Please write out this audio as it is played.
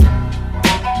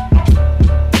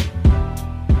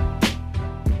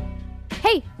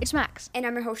host, Max. And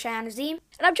I'm your host, Shayan Azim.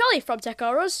 And I'm Charlie from Tech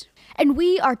Auros. And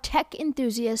we are tech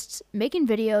enthusiasts making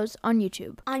videos on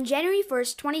YouTube. On January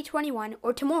 1st, 2021,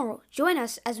 or tomorrow, join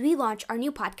us as we launch our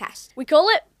new podcast. We call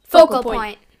it Focal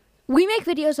Point. We make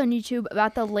videos on YouTube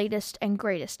about the latest and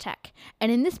greatest tech. And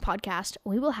in this podcast,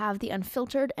 we will have the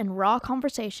unfiltered and raw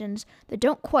conversations that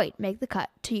don't quite make the cut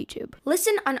to YouTube.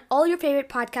 Listen on all your favorite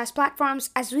podcast platforms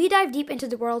as we dive deep into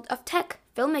the world of tech,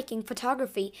 filmmaking,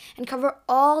 photography, and cover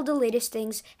all the latest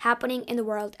things happening in the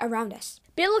world around us.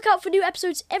 Be on the lookout for new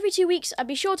episodes every 2 weeks, and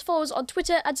be sure to follow us on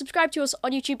Twitter and subscribe to us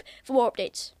on YouTube for more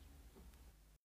updates.